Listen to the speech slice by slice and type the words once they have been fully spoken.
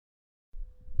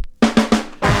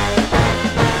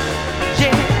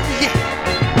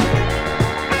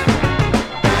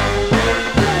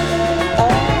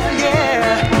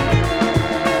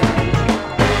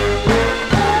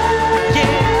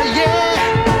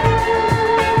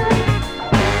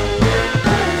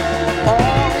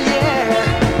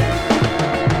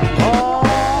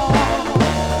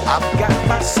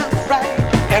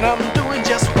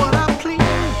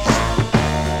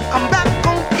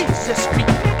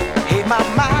my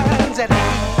mind's at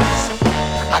ease.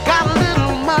 I got a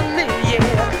little money, yeah,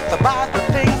 to buy the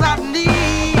things I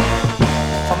need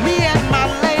for me and my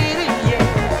lady, yeah.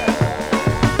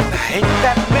 Ain't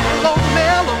that mellow,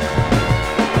 mellow?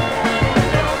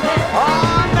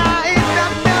 Oh, now ain't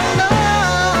that mellow?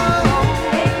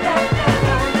 Ain't that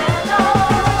mellow, mellow?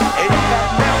 Ain't that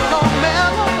mellow,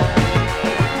 mellow?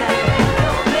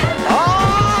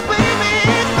 Oh, baby,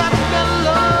 ain't that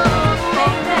mellow?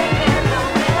 Ain't that mellow,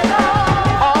 mellow?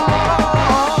 Oh,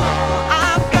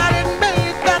 I've got it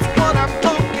made, that's what I'm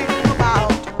talking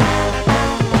about.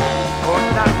 Going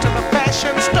down to the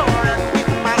fashion store and get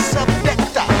myself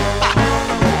decked out.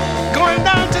 Going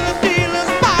down to the dealers,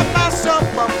 buy myself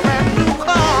a brand new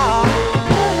car,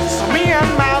 so me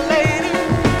and my lady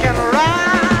can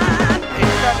ride.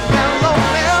 Ain't that mellow,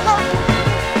 mellow?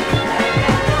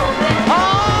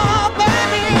 Oh,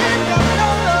 baby, ain't that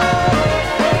mellow?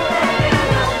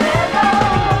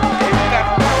 Ain't that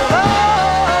mellow?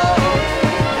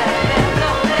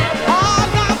 Oh,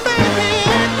 now, baby,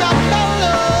 ain't that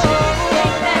mellow?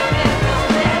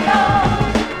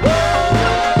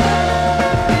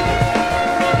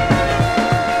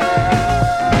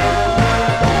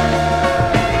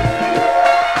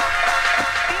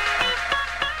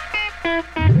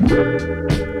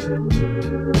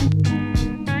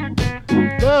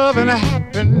 Love and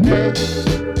happiness.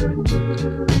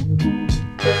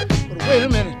 But wait a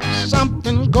minute,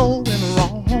 something's going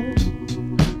wrong.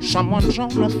 Someone's on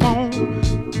the phone,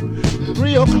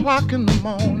 3 o'clock in the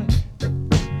morning,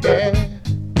 yeah,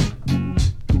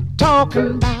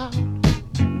 talking about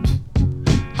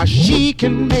how she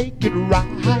can make it right,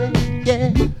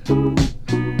 yeah.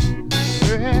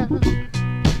 Yeah.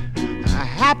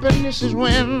 Happiness is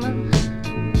when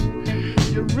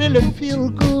you really feel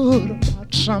good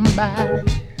about somebody.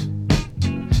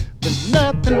 There's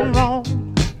nothing wrong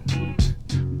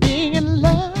being in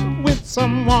love with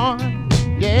someone,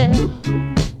 yeah.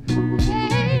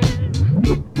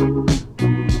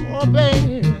 Oh,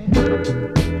 baby,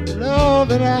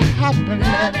 love and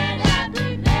happiness.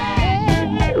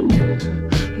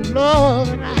 Love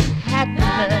and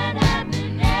happiness.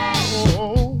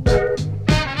 Oh.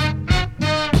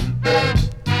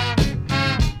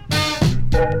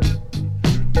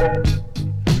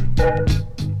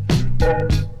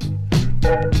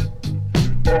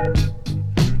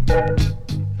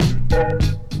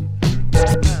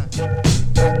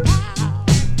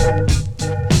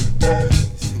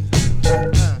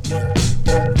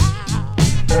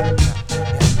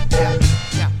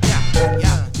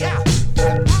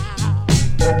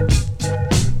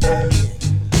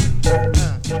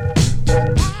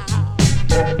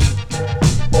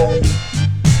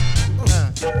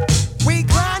 We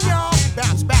grind, y'all.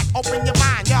 Bounce back, open your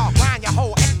mind, y'all. Grind your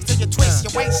whole ass till you twist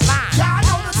your waistline. Y'all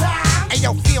know the time. And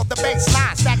yo, feel the bass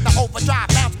line. Stack the overdrive,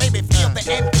 bounce, baby, feel the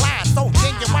incline. So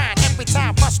genuine, every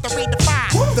time, bust to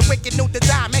redefine. The wicked new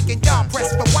design, making y'all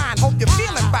press rewind. Hope you're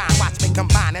feeling fine. Watch me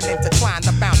combine and intertwine.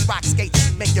 The bounce rock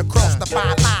skates, make you cross the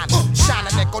fine line. Shine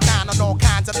a nickel down on all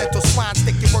kinds of little swine.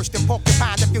 Stick you worse than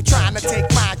porcupine if you're trying to take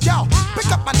mine. Yo,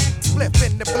 pick up my split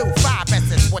in the blue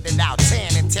 5S's. With it out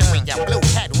 10 interior blue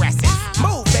headrests.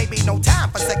 Move, baby, no time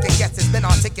for second guesses. Then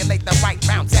articulate the right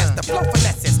bounce as the flow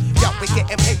finesses. Yo, we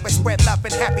getting paper, spread love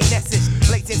and happinesses.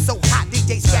 Blazing so hot,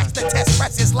 DJ scratch the test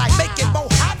presses like make it more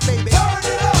hot, baby. Turn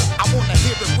it up. I wanna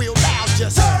hear it real loud,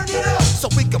 just turn it up. So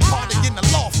we can party in the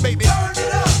loft, baby. Turn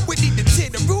it up. We need to tear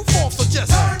the roof off, so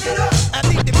just turn it up. I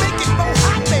need to make it more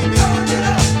hot, baby. Turn it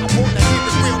up. I wanna hear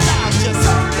it real loud, just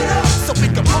turn it up. So we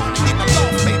can party in the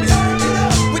loft, baby. Turn it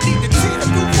up. We need to tear the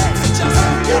roof off, so just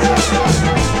turn it up.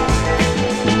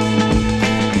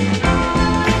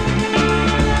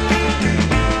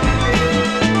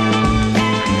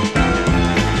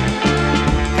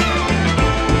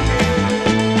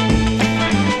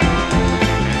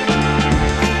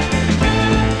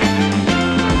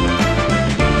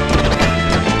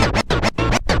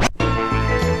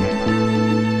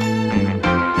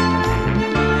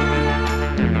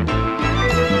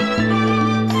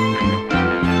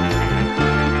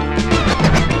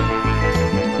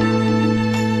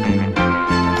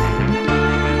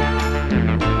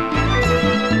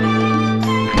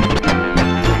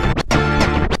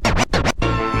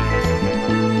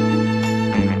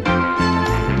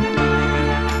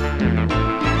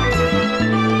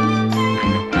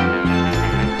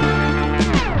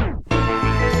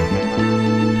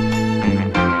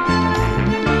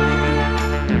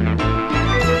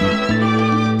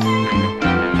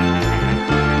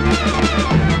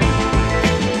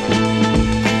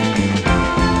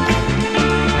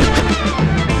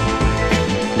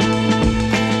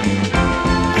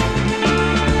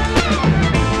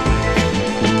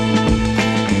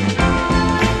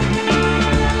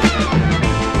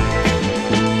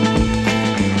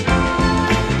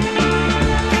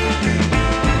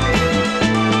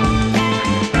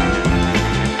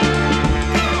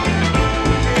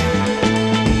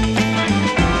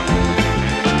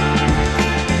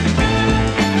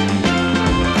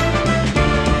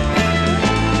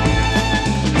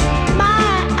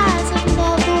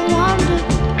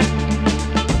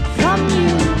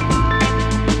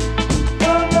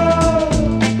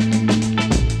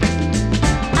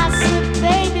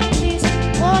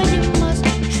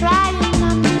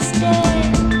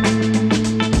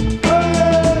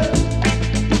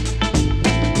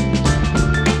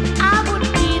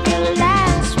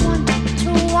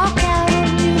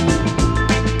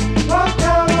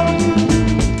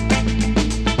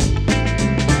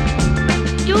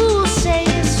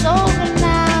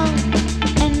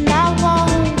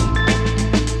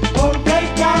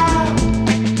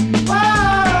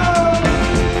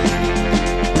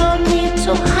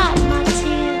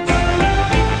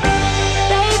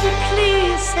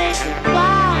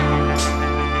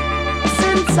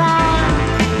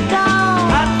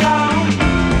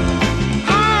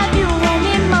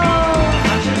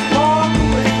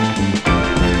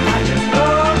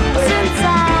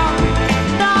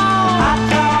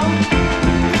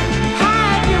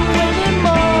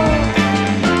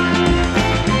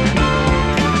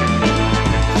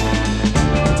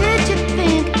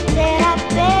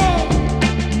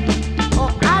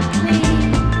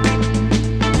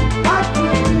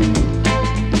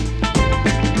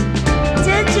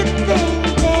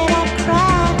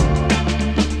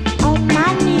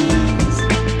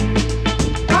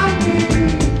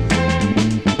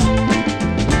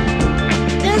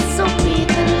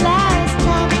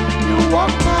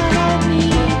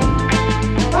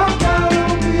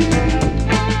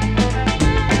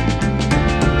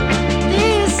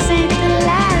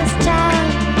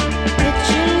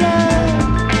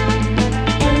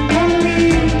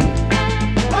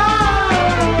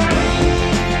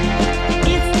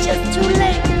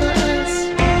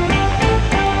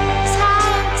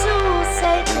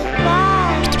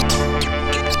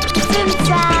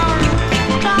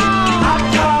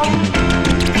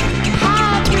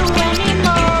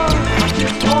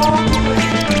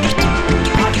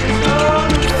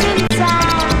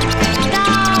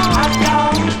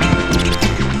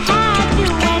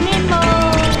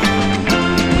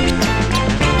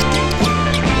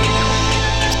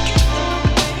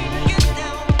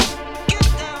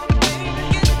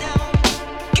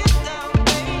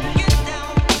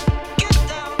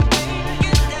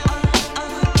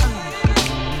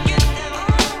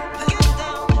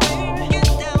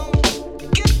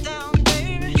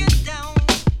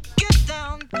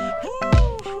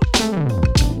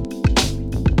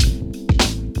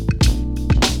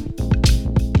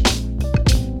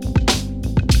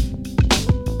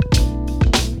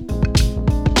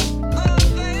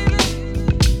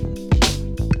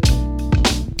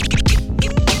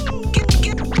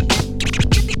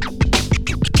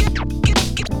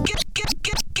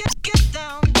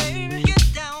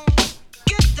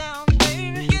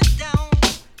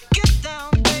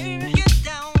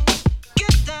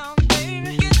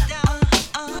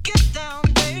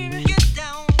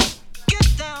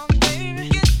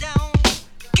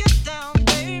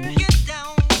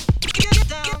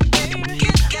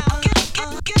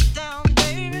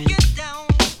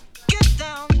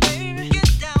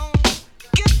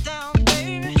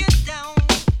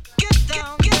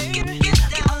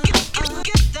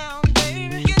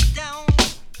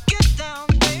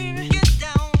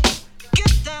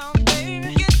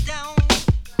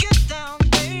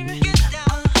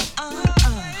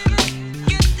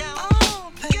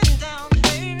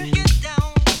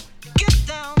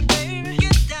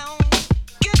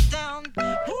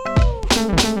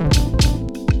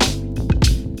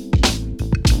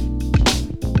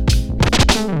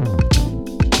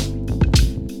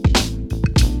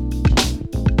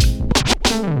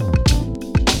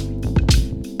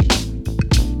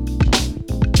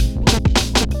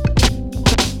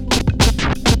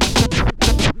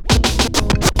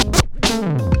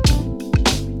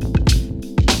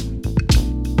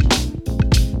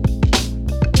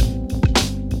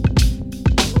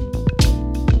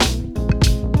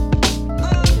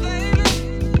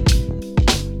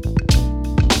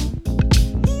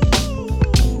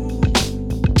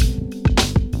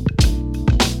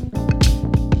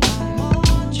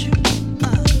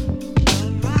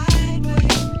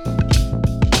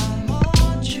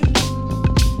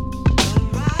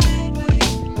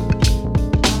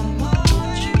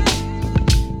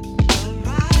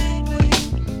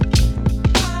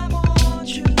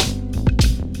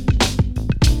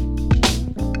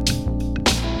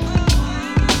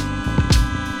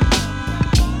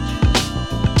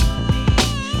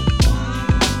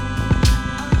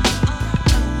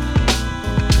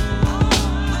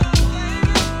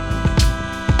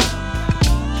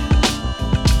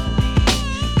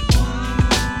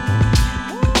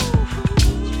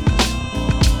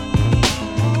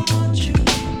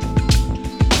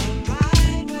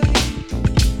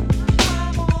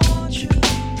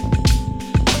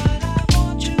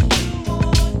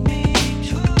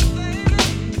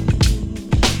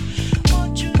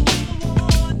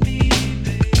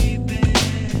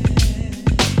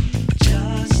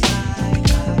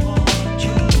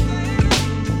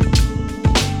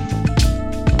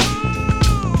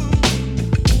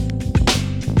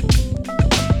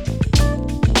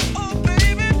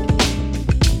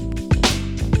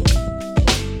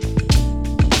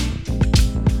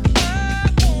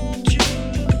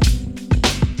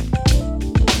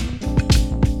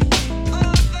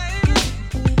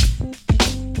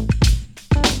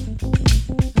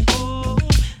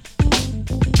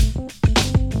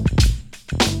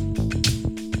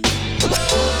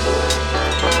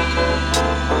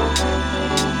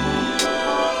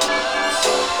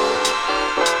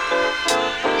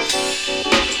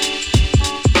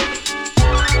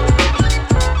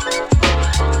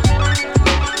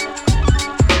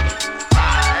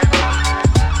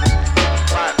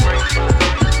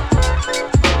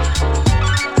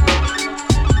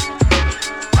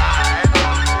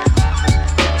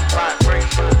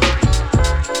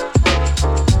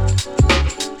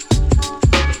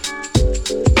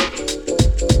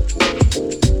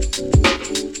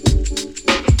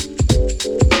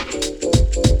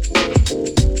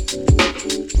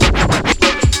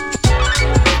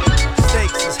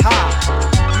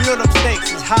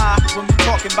 stakes is high when we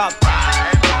talking about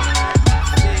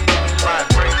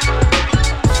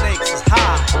stakes is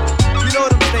high. You know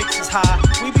them stakes is high.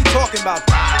 We be talking about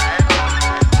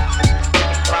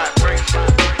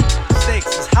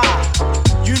stakes is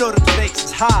high. You know them stakes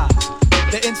is high.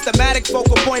 The instamatic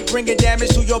focal point bringing damage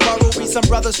to your burrow. Be some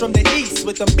brothers from the east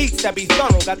with them beats that be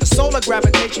thorough. Got the solar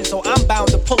gravitation, so I'm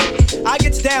bound to pull it. I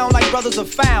gets down like brothers are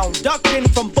found, ducking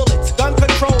from bullets. Gun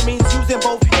control means using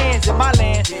both hands in my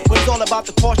land, where it's all about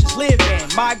the cautious living.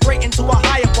 Migrating to a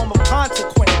higher form of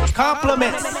consequence.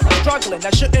 Compliments, struggling,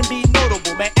 that shouldn't be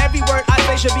notable. Man, every word I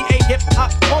say should be a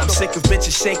hip-hop quotable. I'm sick of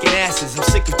bitches shaking asses. I'm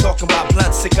sick of talking about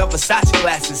blunts. Sick of Versace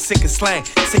glasses. Sick of slang.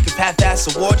 Sick of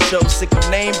half-ass award shows. Sick of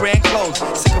name brand clothes.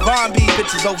 Sick of R&B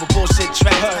bitches over bullshit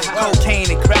tracks.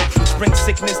 Cocaine and crack, which brings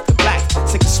sickness to black.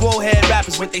 Sick of swole head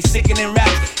rappers with they sickening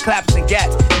raps. Claps and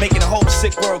gats, making the whole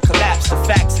sick world collapse. The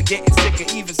facts are getting sicker,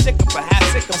 even sicker perhaps.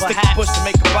 Sicker stick a push to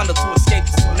make a bundle to escape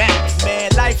the synapse.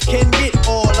 Man, life can get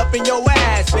all up in your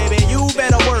ass, baby. You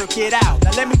better work it out.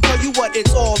 Now let me tell you what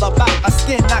it's all about. A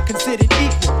skin not considered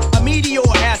equal. A meteor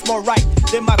has more right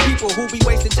than my people who be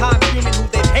wasting time screaming who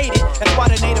they've hated. That's why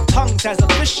the native tongues has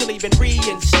officially been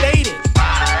reinstated.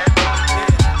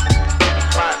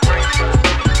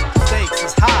 Stakes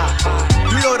is high.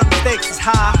 You know them stakes is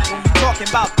high when we talking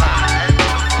about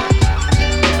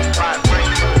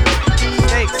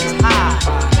stakes is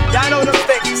high. Y'all know them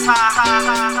stakes is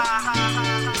high.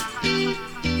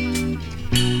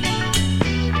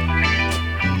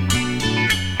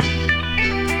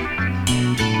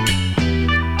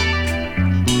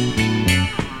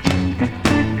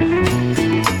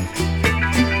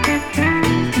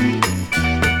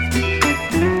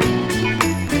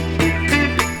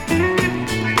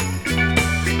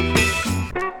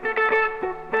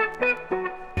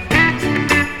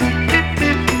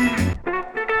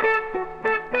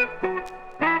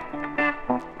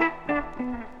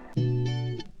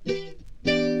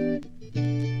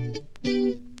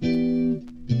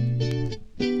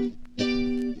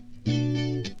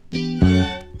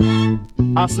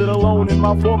 I sit alone in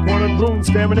my four-cornered room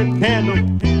staring at candles.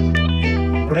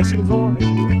 That shit is on.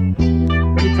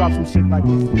 Let me drop some shit like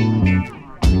this.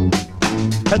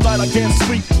 At night I can't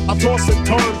sleep, I toss and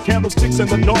turn. Candlesticks in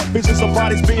the dark, visions of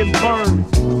bodies being burned.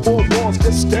 Four walls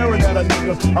just staring at a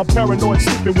nigga. I'm paranoid,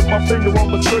 sleeping with my finger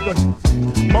on the trigger.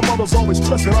 My mother's always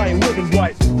stressing I ain't living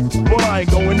right, but I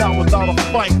ain't going out without a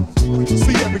fight.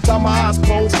 See, every time my eyes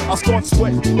close, I start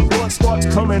sweating. The blood starts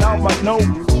coming out my nose.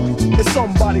 There's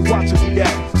somebody watching me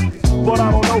at, but I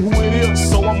don't know who it is,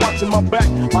 so I'm watching my back.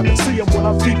 I can see him when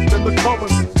I'm deep in the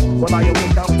covers. When I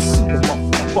awake, I don't see him,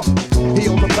 motherfucker. He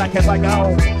on the black hat like I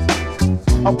own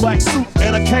a black suit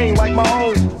and a cane like my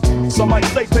own. Some might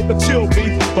say take a chill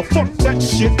beat, but fuck that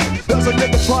shit. There's a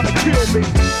nigga trying to kill me.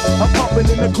 I'm pumping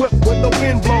in the clip with the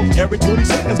wind blow. Every 20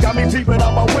 seconds got me peeping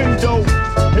out my window.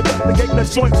 Investigating the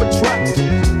joint for tracks.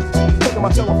 Taking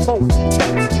my telephone,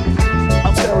 text.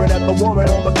 I'm staring at the woman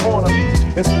on the corner.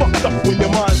 It's fucked up when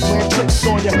your mind's playing tricks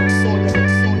on you.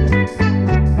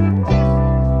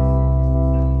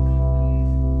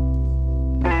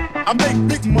 I make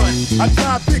big money, I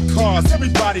drive big cars,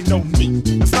 everybody know me.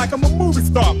 It's like I'm a movie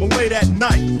star, but late at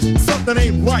night, something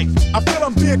ain't right. I feel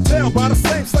I'm being tailed by the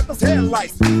same sucker's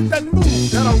headlights. That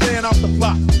move that I ran off the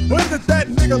block, or is it that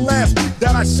nigga last week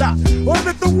that I shot? Or is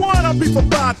it the one I beat for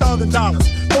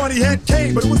 $5,000? Thought he had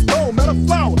cane, but it was gold, not a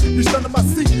flower. Reached under my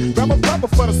seat, grab a rubber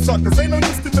for the suckers. Ain't no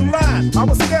use in the line, I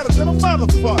was scared than a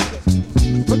motherfucker.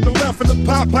 Put the left in the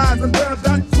Popeyes and bear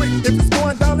that quick. If it's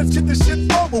going down, let's get this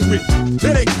shit over with.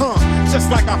 Here they come, just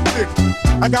like I figured.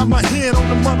 I got my hand on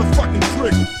the motherfucking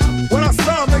trigger. When I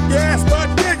saw them, make your ass start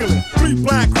giggling. 3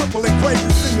 blind, crippling, crazy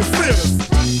singing theaters.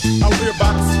 I live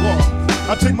by the swamp.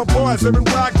 I take my boys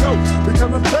everywhere I go,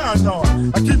 becoming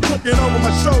paranoid. I keep looking over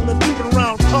my shoulder, moving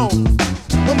around home.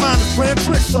 My mind is playing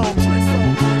tricks on me.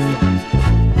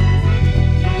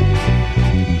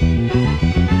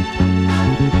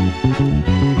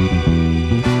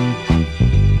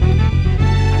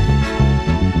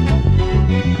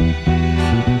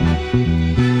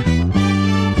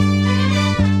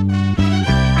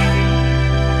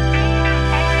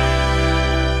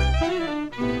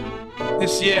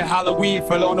 This year Halloween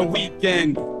fell on a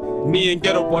weekend. Me and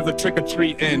Ghetto was a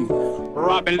trick-or-treating,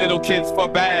 robbing little kids for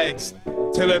bags,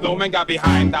 till the old man got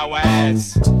behind our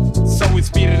ass. So we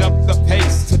speeded up the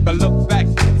pace, took a look back,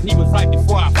 he was right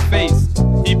before our face.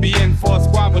 He'd be in for a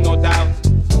squabble, no doubt.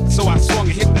 So I swung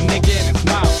and hit the nigga in his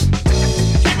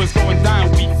mouth. He was going down,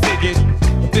 we figured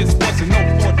this wasn't no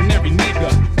ordinary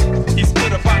nigga. He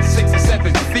stood about 6 or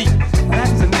 7 feet.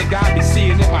 That's a nigga I be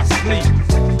seeing in my sleep.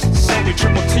 So we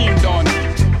triple teamed on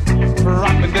him,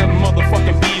 robbing them motherfuckers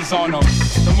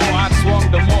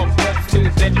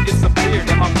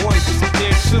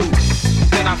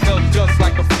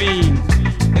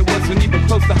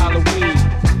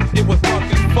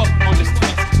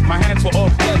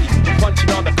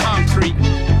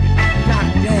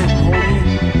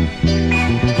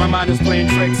mind is playing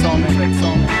tricks on me.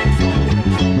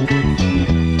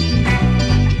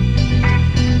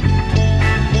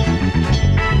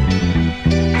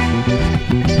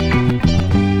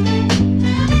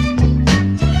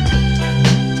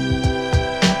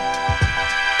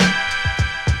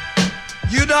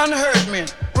 You done hurt me,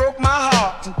 broke my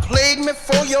heart, and played me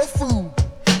for your food.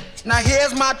 Now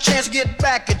here's my chance to get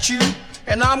back at you,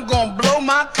 and I'm gonna blow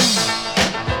my cool.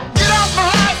 Get off my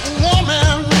life,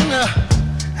 woman.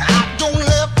 I don't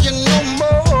love you no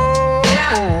more.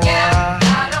 Yeah,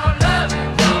 I don't love you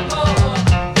no more.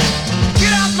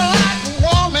 Get off my life,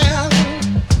 woman.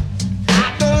 I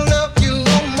don't love you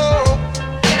no more.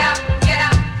 Get out,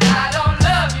 I don't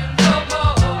love you no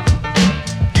more.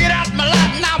 Get out my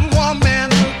life now, woman.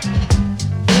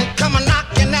 Don't come a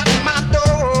knocking at my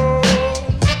door.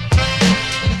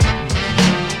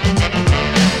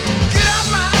 Get out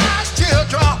my eyes,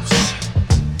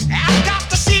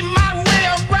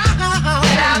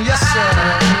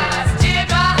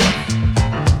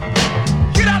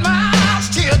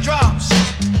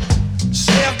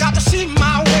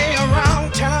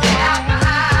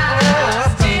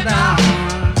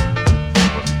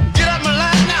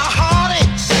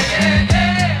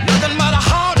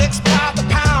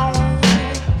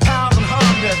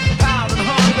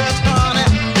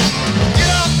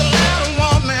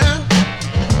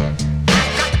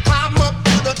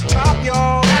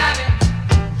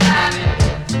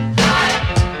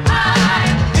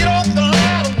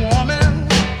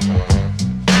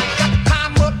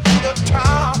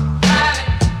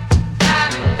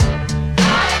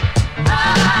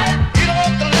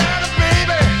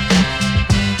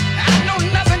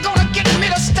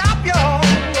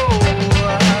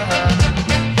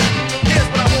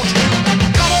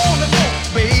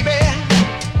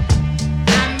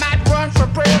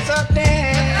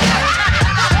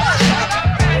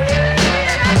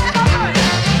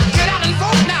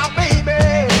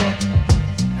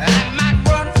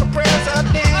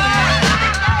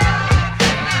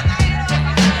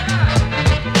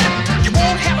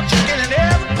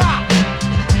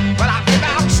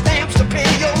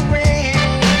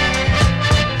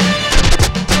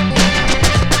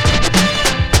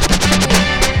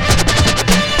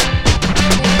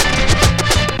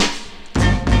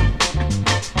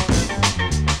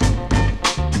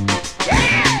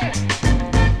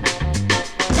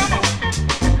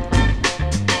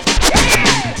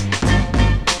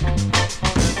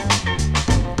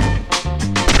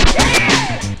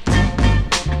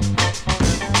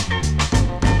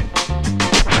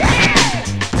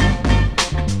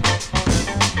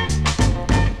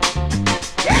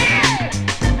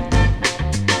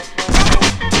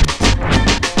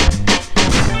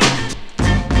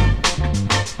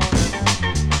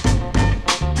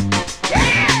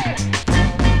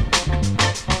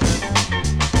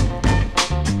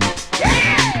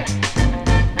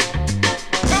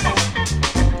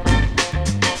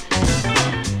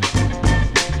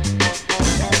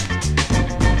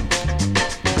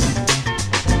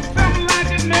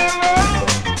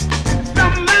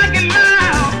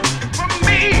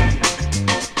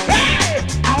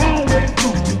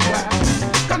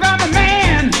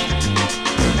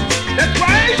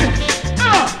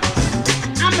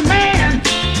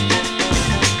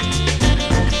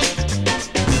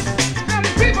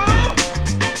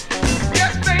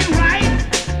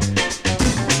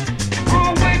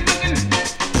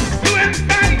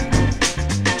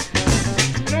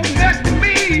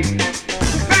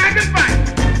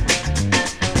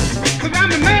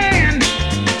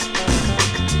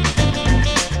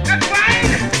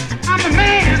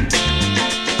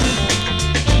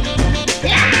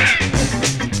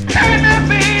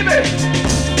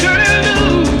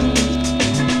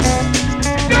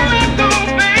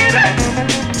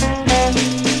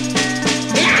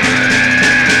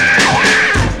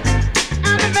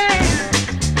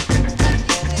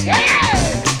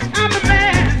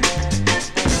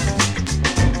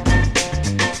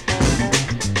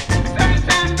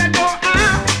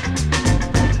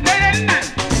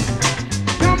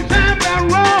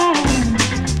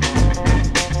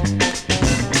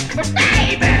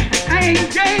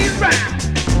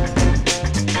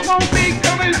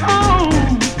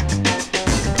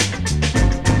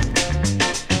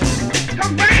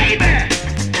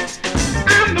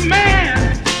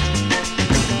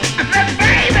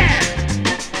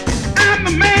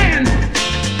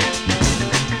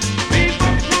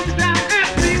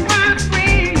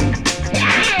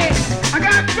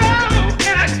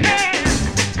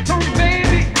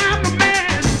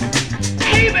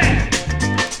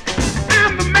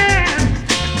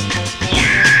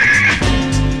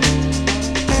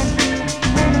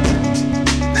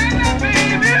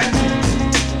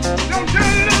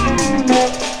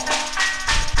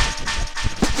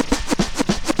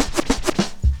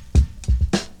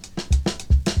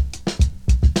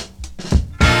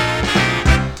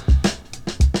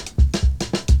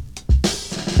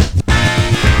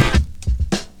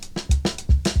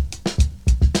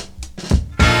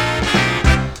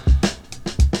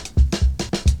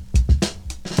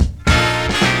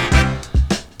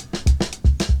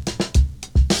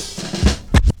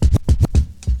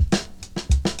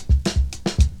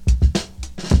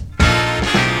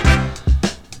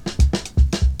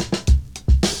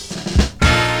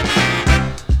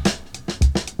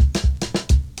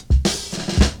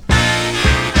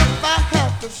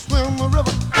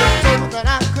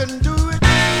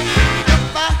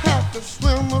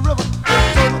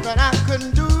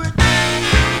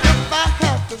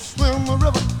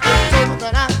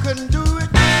 couldn't do it.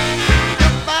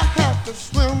 If I had to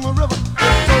swim a river,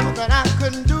 told that I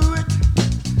couldn't do it.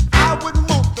 I wouldn't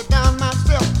want to drown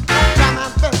myself. Try my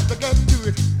best to get to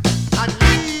it. I'd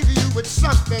leave you with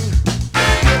something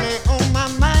really on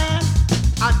my mind.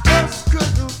 I just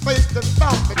couldn't face the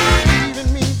thought that you're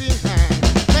leaving me behind.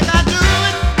 Think I do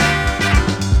it?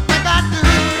 Think I do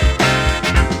it?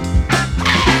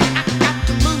 I got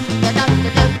to move. I got to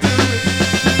get to it.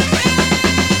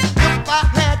 If I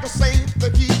had to save the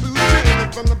Hebrew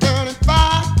children from the burning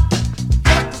fire,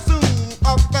 just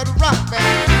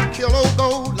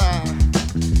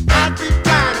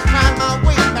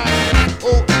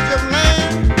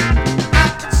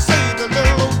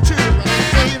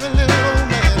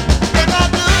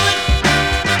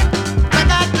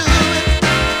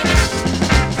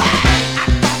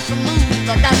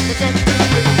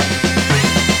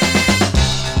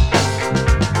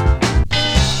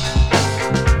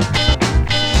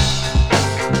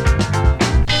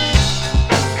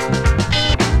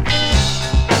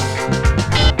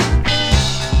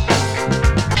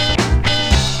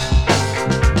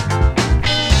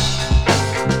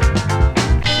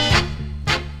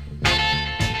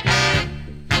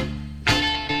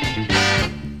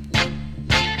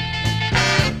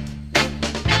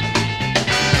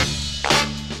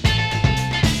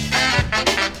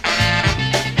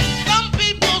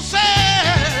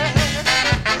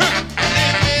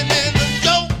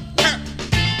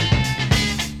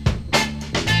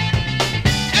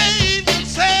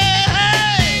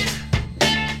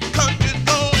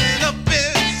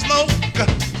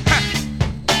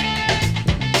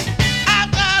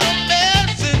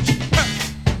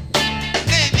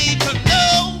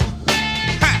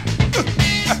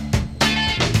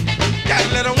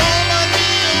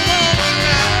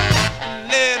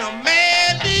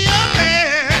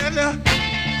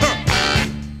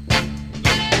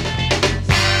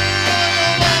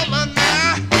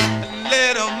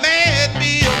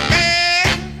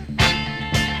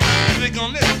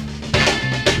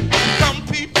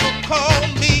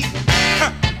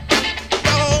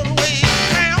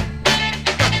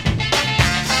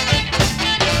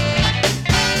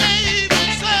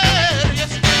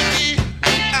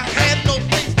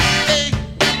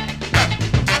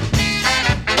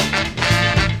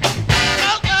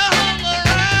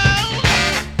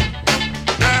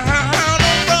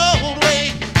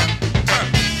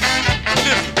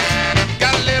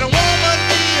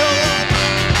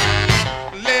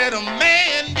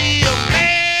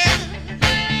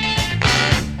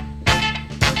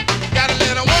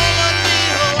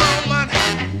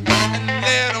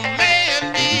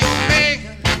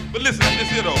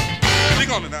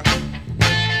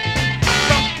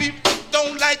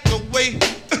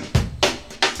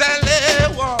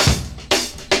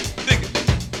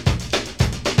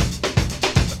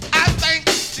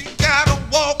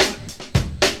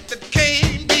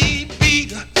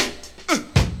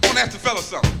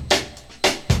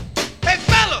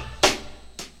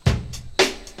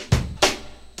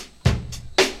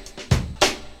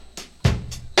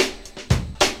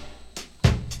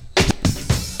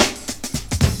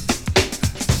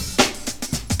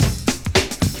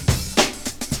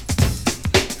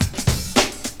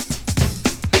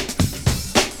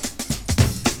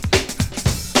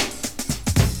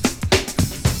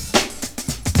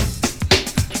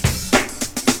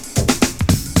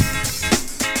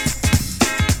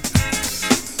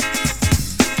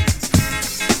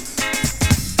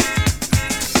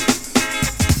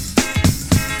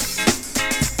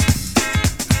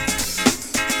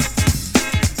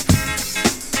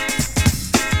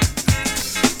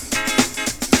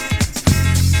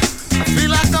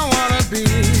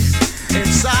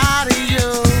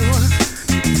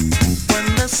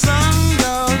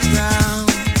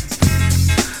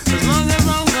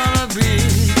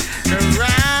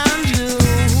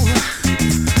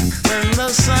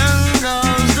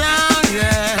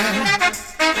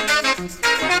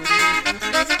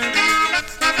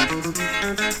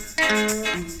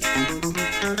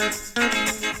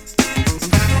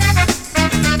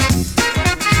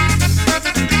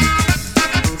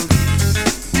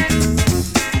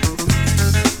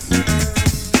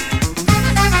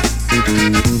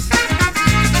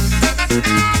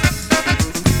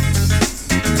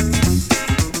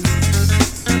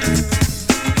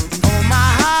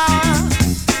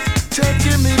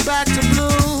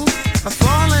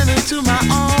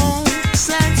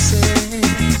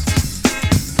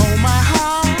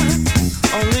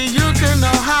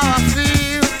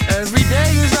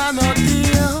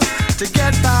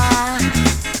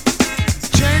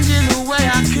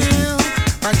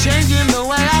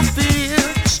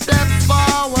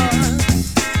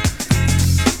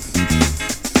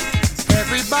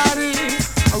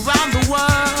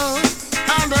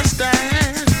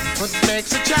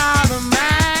makes a child a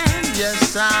man.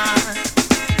 Yes, I.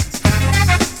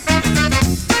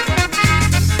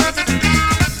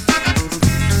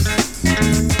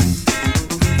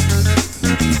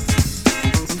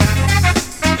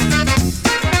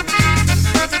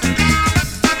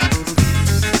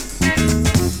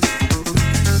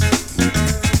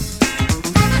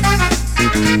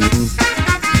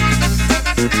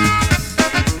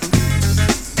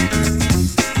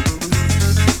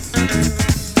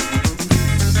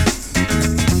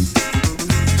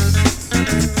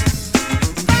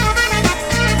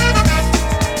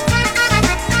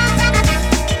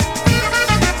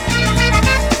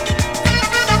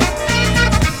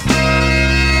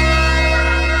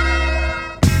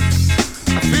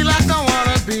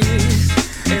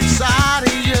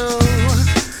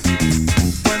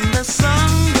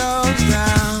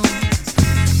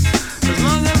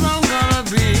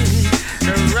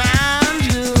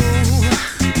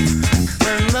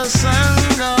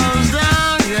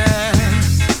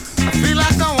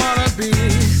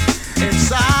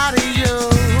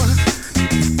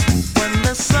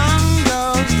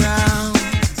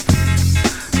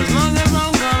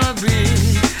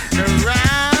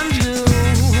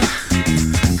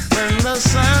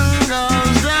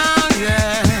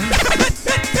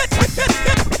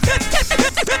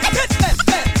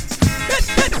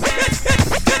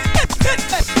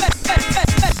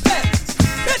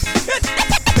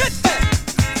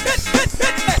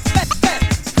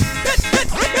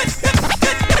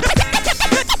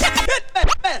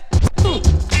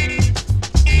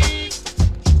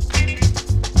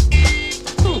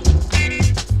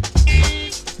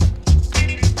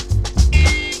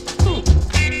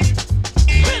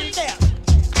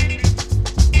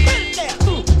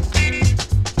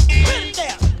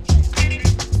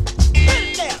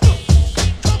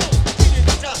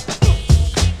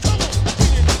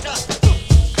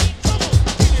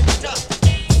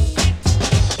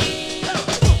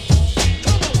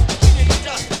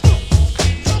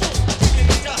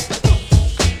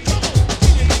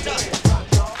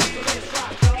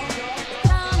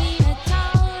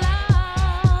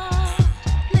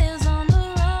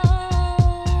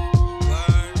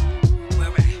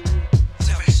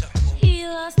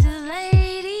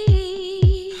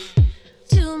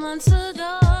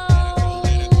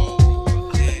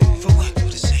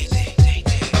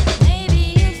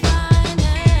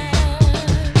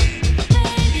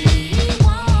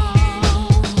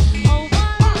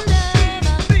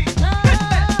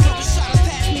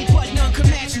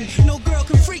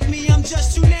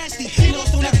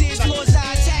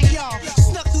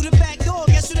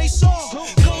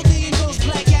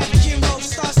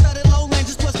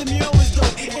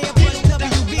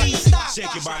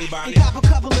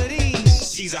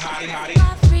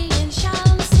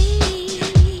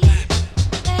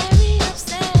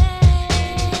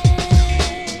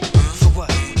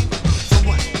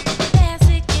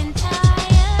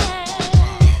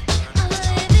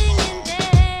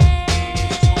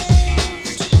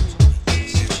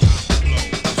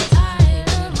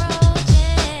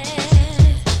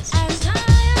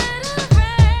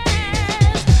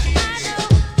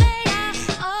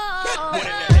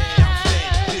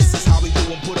 This is how we do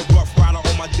 'em, put a rough rider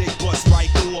on my dick, bust right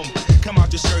through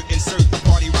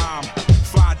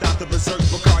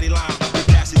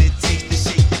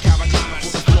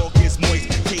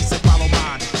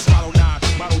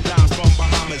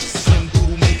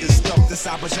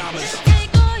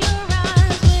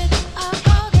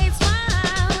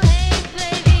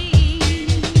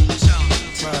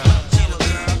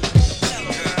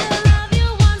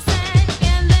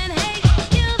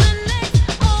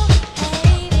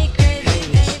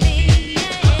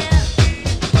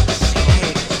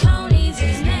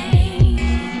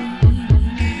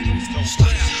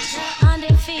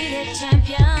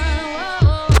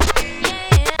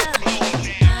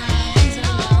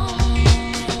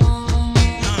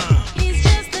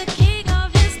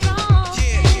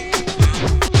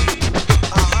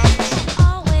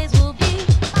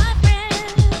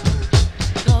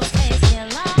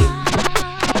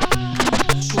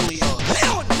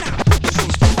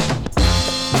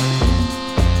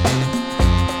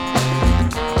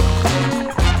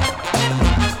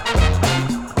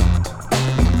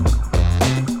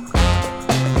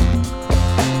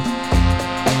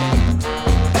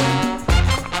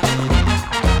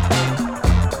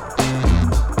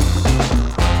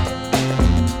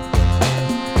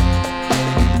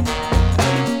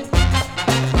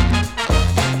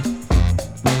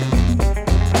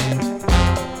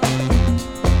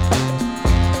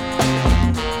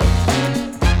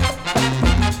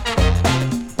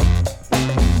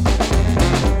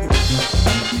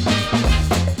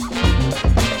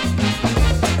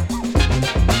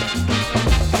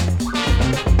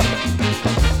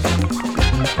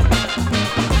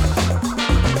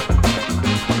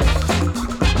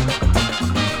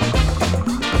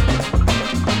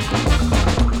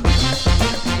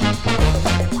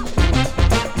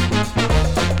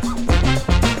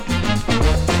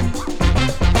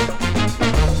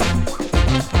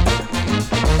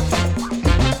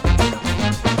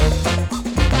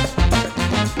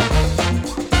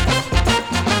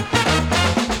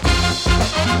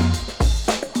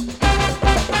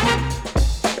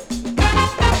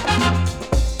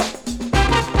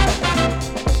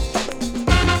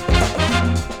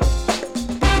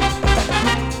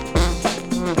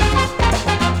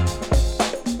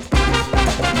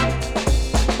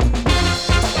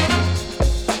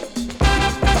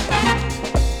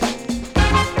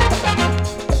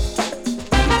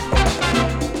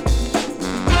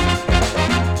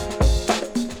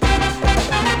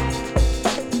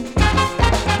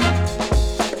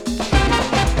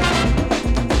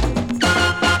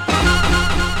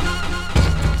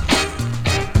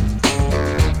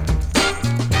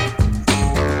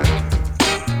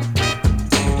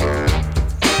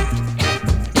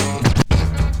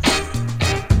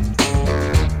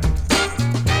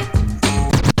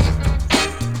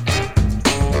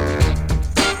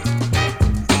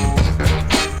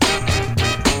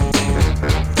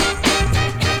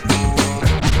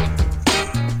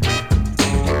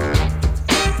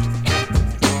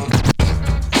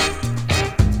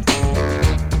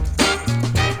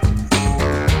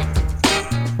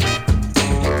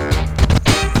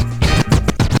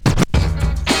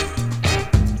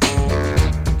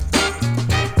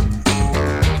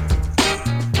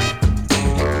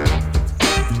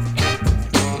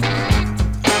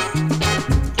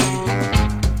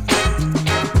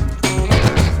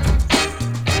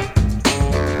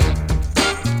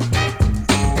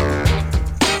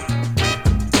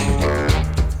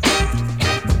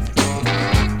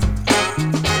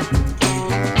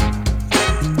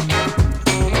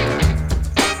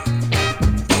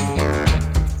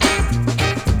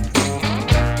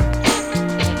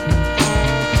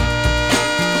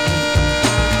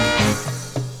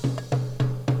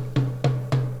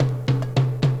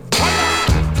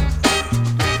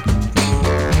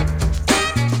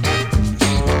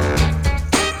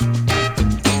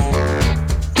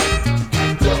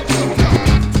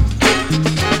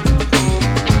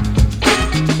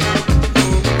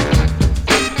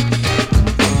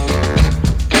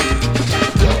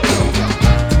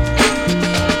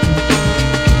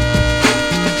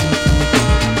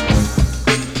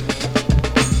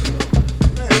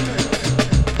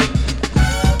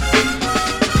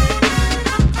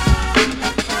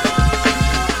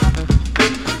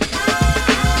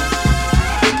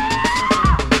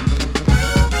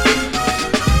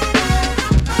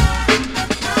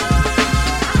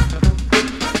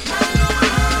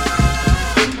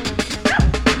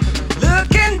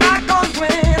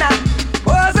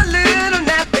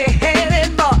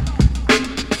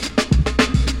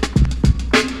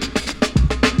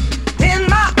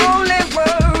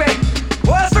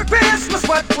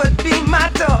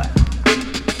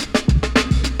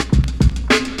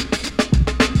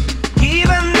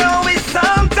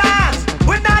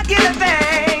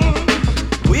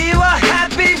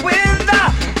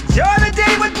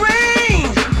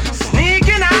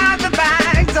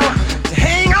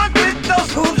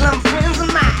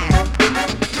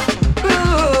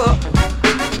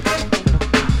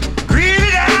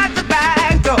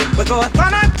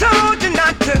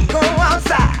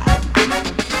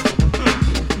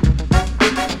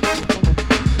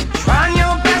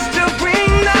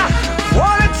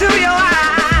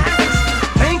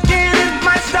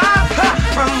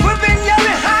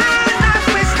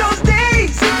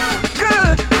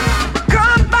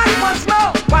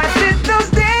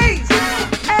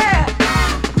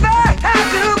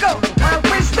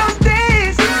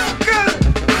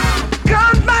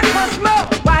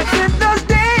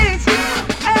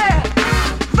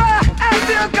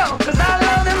 'cause I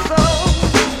love them so.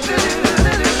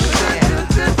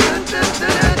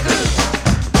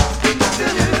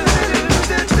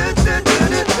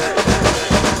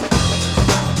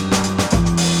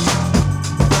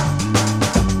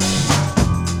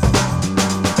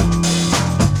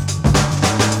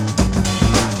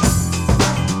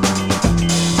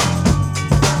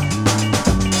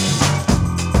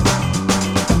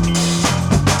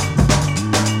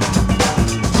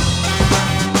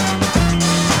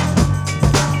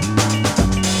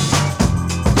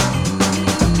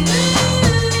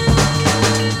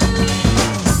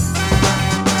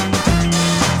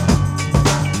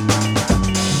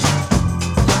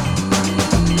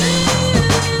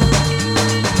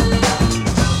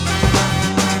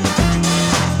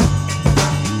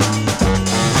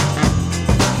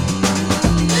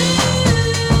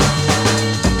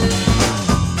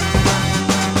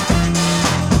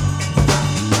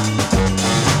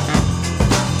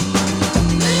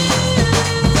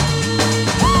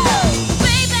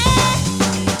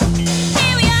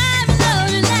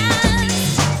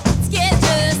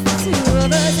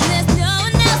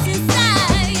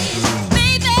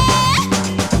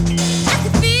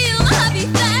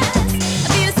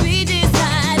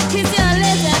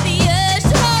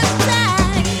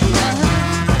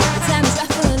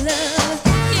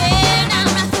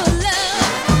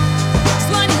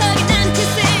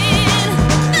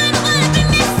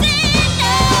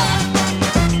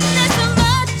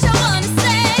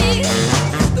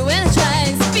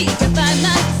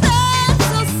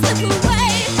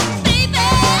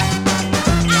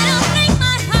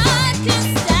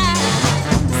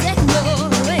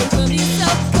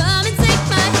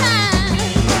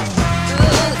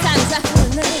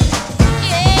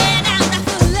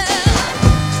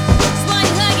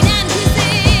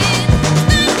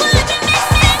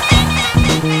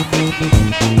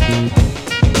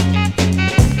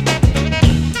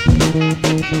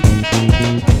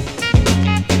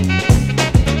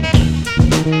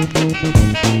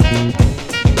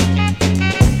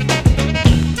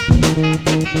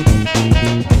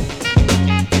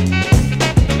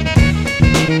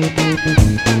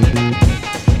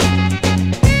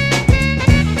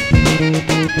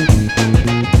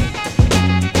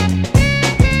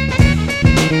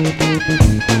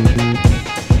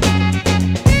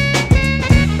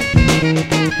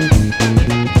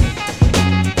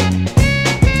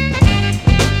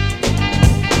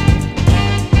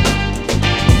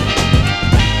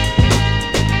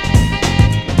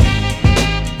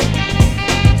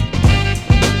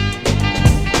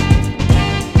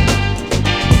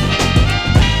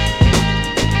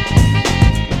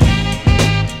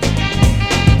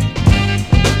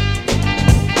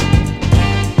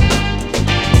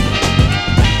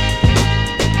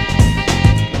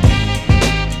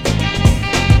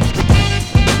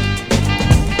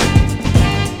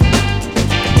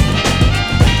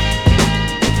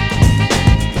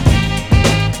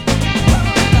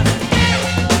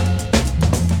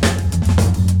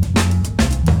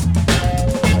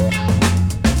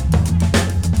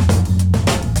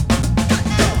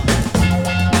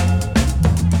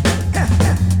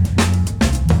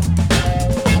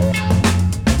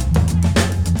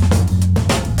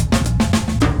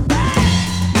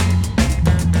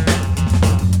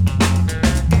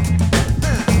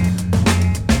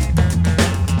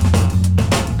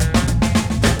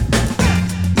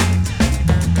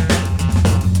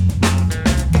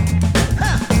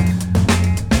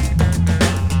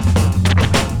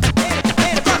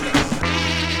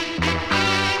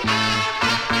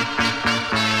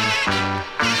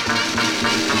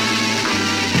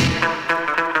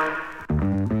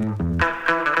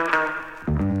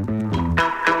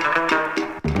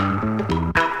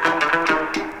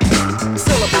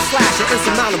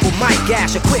 Insurmountable mic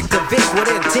gasher, quick to Vic with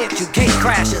intent, you gate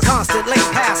crashers. Constant late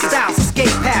passes, styles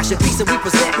escape passion. Piece that we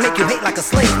present, make you hate like a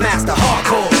slave master.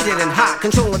 Hardcore, heated and hot,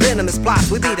 controlling venomous plots.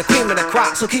 We be the cream of the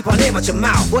crop, so keep on in with your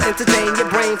mouth. We'll entertain your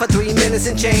brain for 3 minutes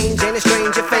and change. Ain't it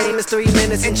strange your fame is 3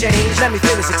 minutes and change? Let me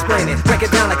finish explaining, break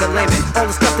it down like a layman. All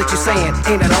the stuff that you're saying,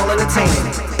 ain't at all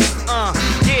entertaining.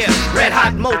 Yeah, red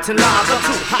hot molten lava,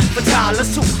 too hot for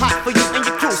toddlers, too hot for you and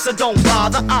your crew, so don't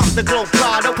bother. I'm the globe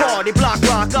plotter, party block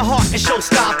rocker, heart and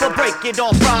showstopper, break it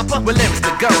all proper. With lyrics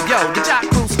to go, yo, the jock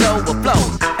crew slow will flow.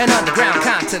 An underground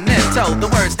continental, the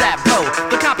words that blow.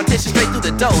 The competition straight through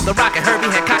the dough. The rocket Herbie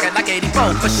had cocked like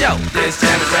 84 for show. This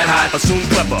jam is red hot. Assume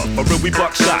clever, a real we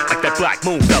buckshot like that black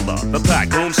moon fella. The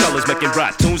pack room sellers making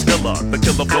rap tunes killer. The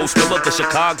killer blow spiller, the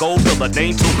Chicago Villa,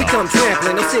 name Tula. We come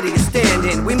trampling, no city is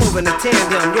standing. We moving in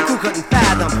tandem. Your crew couldn't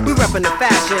fathom. We reppin' the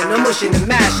fashion, I'm mushing and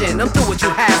mashing. I'm through with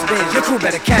you has-beens, your crew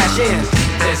better cash in.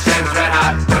 This jam is red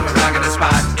hot, when we're rocking the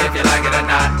spot. If you like it or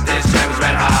not, this jam is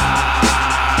red hot.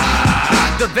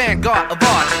 The vanguard of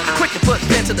art, quick to put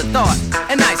pen to the thought,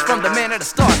 and nice from the man at the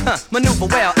start. Maneuver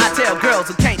well, I tell girls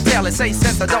who can't tell and say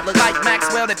since I don't look like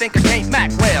Maxwell, they think I can't Mac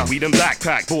well. We them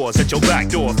backpack boys at your back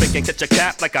door, thinking catch a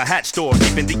cap like a hat store,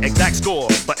 keeping the exact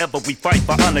score. Forever we fight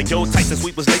for honor, yo. Tight since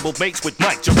we was labeled mates with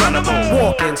Mike Geronimo.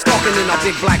 Walking, stalking in our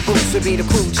big black boots, we be the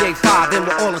crew J5, and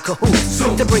we're all in cahoots.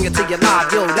 To bring it to your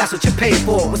live, yo, that's what you pay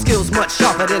for. With skills much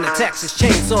sharper than a Texas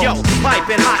chainsaw. Yo,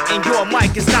 piping hot and your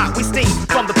mic is not. We steam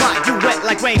from the pot, you wet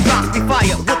like raindrops. We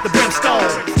fire with the brimstone.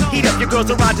 Heat up your girls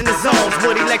erogenous zones.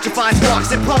 Would electrify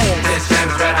sparks and poems. This jam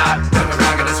is red hot, when we're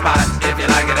rocking the spot. If you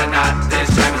like it or not, this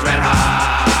jam is red hot.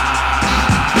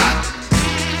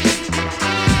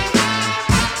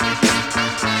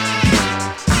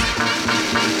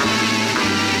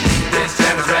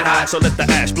 So let the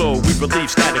ash blow, we relieve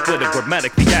static with a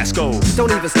grammatic fiasco.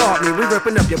 Don't even start me, we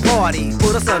ripping up your party.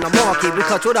 Put us on a marquee, we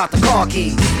cut you without the car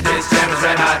key. This jam is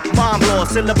red hot. Mom law,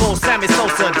 syllables, Sammy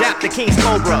Sosa, Dap the King's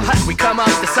Cobra. Hot, we come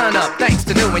out the sun up, thanks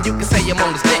to new, and you can say I'm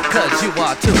on this dick, cause you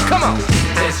are too. Come on.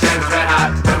 This jam is red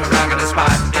hot, when we're rocking the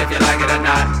spot. If you like it or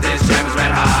not, this jam is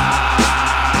red hot.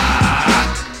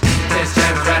 This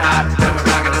jam is red hot, when we're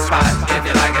rocking the spot. If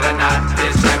you like it or not,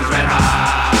 this jam is red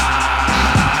hot.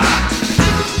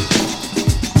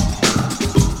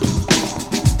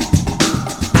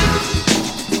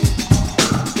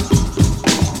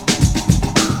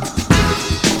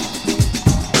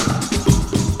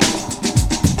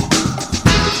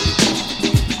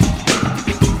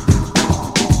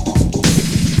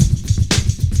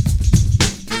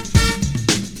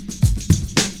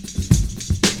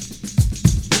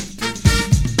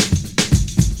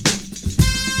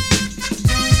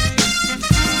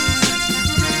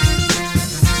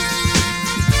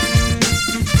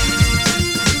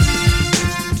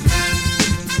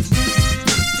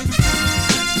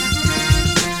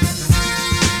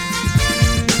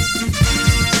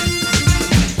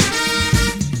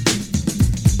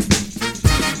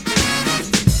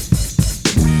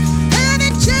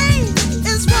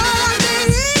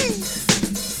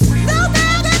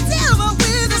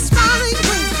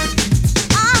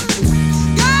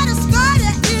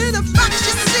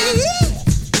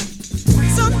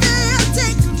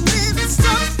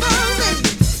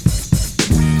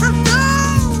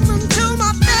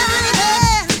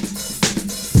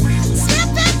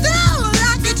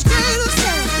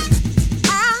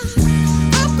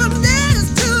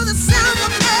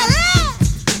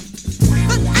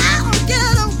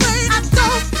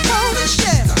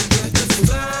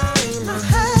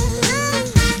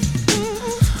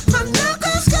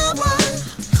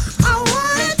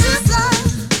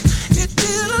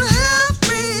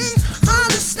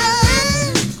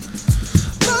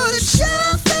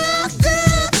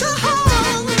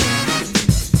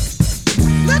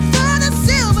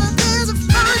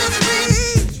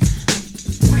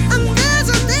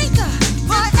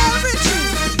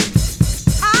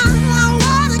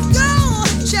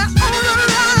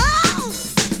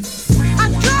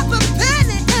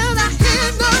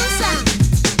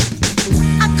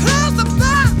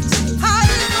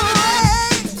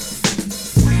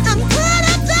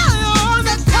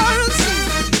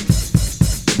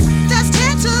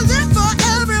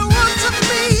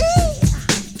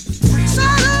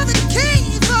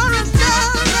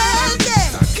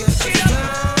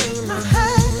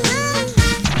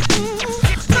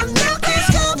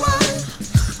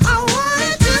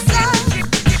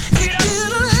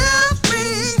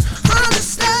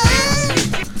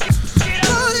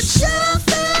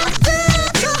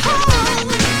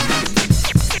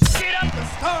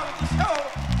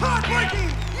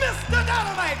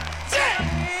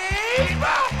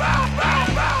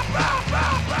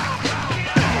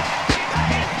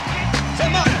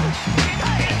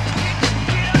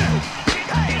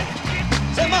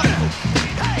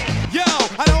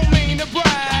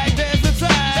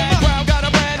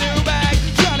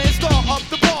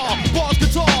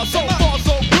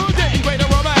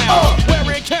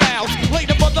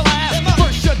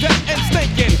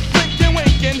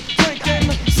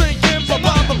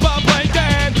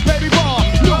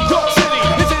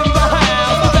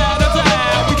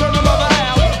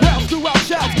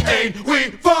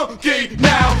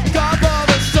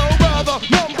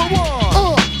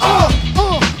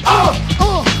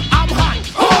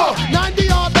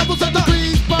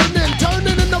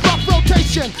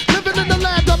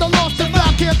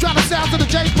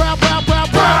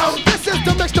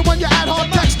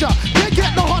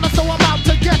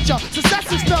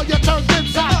 Success is failure turned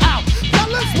inside out.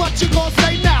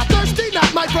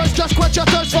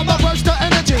 from the burst of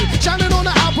energy, shining on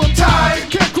the album tide.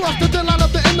 Can't cross the line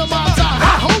of the end of my time.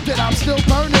 I hold it, I'm still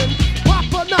burning. Pop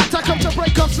or not, I come to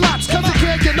break up slots, cause you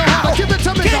can't get no harder. Give it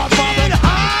to me, Godfather. Get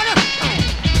harder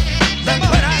than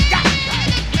what I got.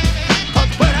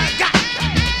 Cause what I got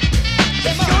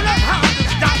is sure enough hard to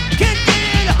stop. Can't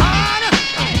get harder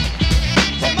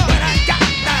than what I got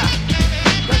now.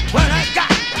 Cause what I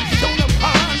got is sure enough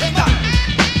hard to stop.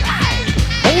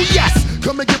 Oh yes,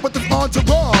 come and get with this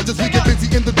entourage as we get busy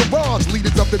in the garage.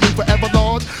 Leaders of the new forever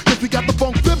laws, cause we got the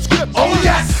funk flip script. Oh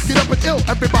yes, get up and ill,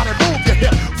 everybody move your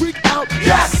hip. Freak out,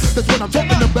 yes, that's what I'm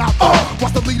talking about.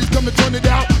 Watch the leaders come to turn it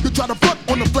out. You try to front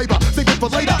on the flavor, save it for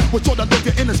later. We're sort of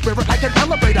looking in the spirit like an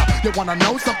elevator. You wanna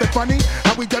know something funny?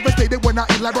 How we devastated when I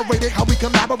elaborated, how we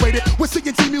collaborated with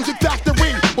C&T Music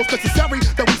Factory. What's necessary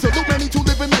that we salute many two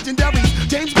living legendaries.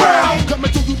 James Brown,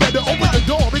 coming to you, better open the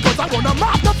door because I wanna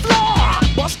mop the floor.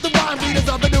 Bust the rhyme, leaders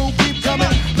of the new keep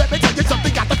coming. Let me tell you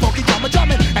something, got the funky drama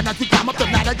drumming. And as we climb up the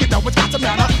ladder, you know it's got to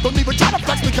matter. Don't even try to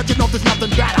flex because you know there's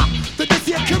nothing better than this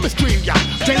here chemistry, yeah.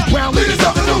 James Brown, leaders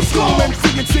of the new school. And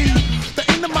C&C, the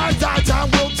in the mind's eye,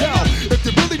 time will tell. If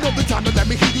you really know the time, then let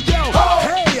me hear you yell.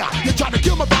 Hey, you try to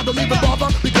kill my vibe, don't even bother,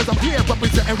 because I'm here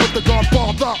representing with the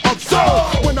Godfather of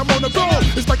soul. When I'm on the go,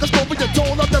 it's like a story you're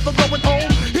told. I'm never going home.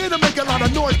 Here to make a lot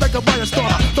of noise like a fire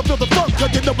starter. So feel the funk,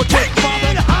 cause you know it's James Brown.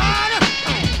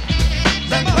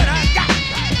 Than what I got.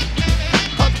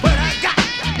 Cause what I got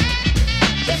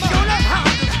is sure enough hard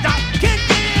to stop. Can't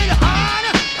get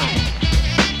harder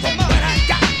than what I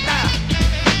got now.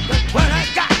 Cause what I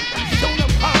got is sure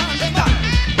enough hard to stop.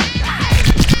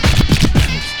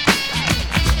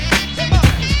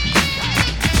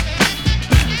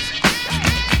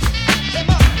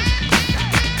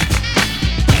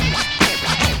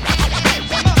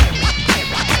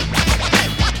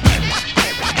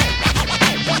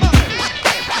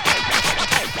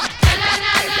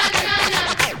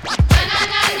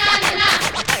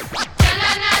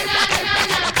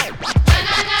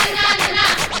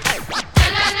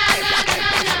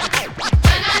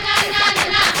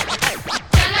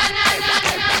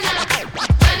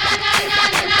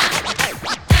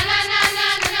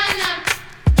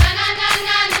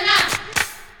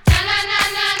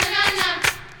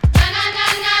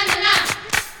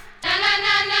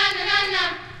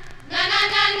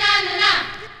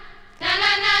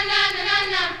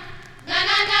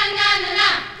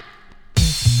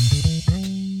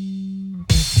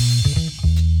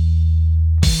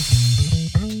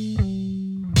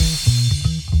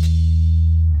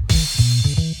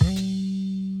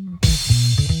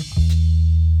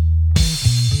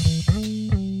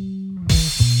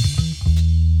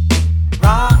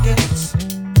 Rockets,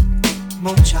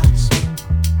 moonshots,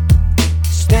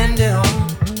 spend it on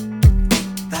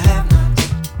the have-nots.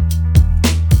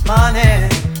 Money,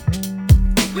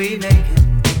 we make it.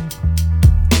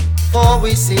 Before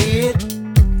we see it,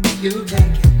 you take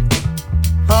it.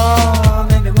 Oh,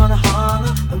 made me wanna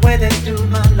holler the way they do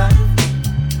my life.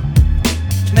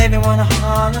 Made me wanna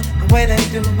holler the way they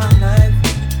do my life.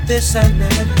 This ain't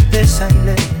living, this ain't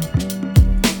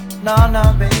living. No,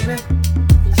 no, baby.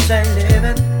 This ain't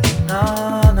living, no,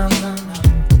 no, no, no.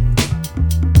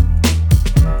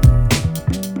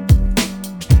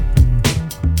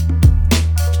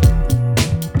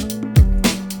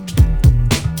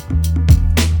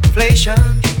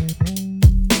 Inflation,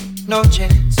 no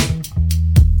chance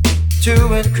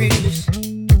to increase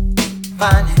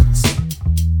finance.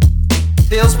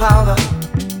 Bills pile up,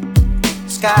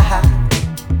 sky high.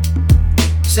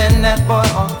 Send that boy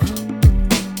off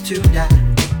to die.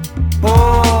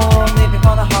 Oh, maybe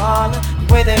wanna holler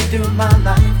the way they do my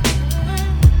life.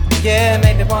 Yeah,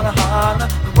 maybe wanna holler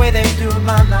the way they do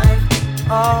my life.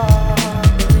 Oh,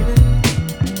 baby.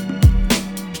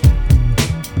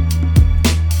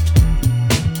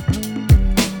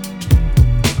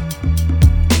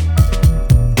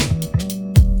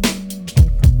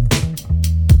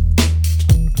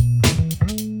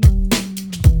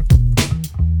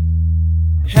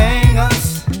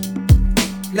 Hang-ups,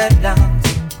 letdowns,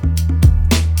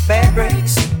 bad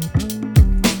breaks,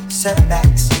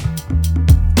 setbacks.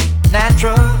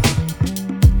 Natural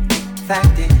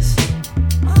fact is,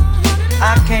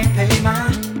 I can't pay my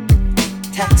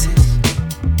taxes.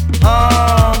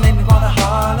 Oh, made me wanna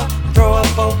holler, throw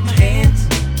up both my hands.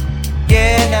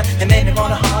 Yeah, now it made me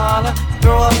wanna holler,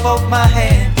 throw up both my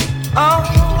hands. Oh,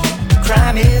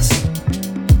 crime is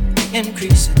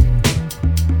increasing.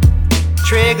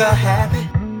 Trigger happy,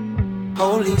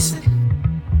 policing.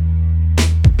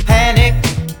 Panic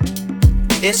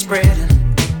is spreading.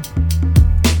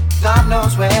 God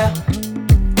knows where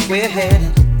we're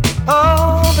headed.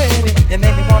 Oh, baby, it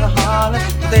made me wanna holler,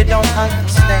 but they don't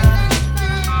understand.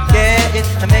 Yeah, it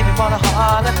made me wanna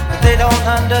holler, but they don't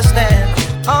understand.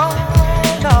 Oh.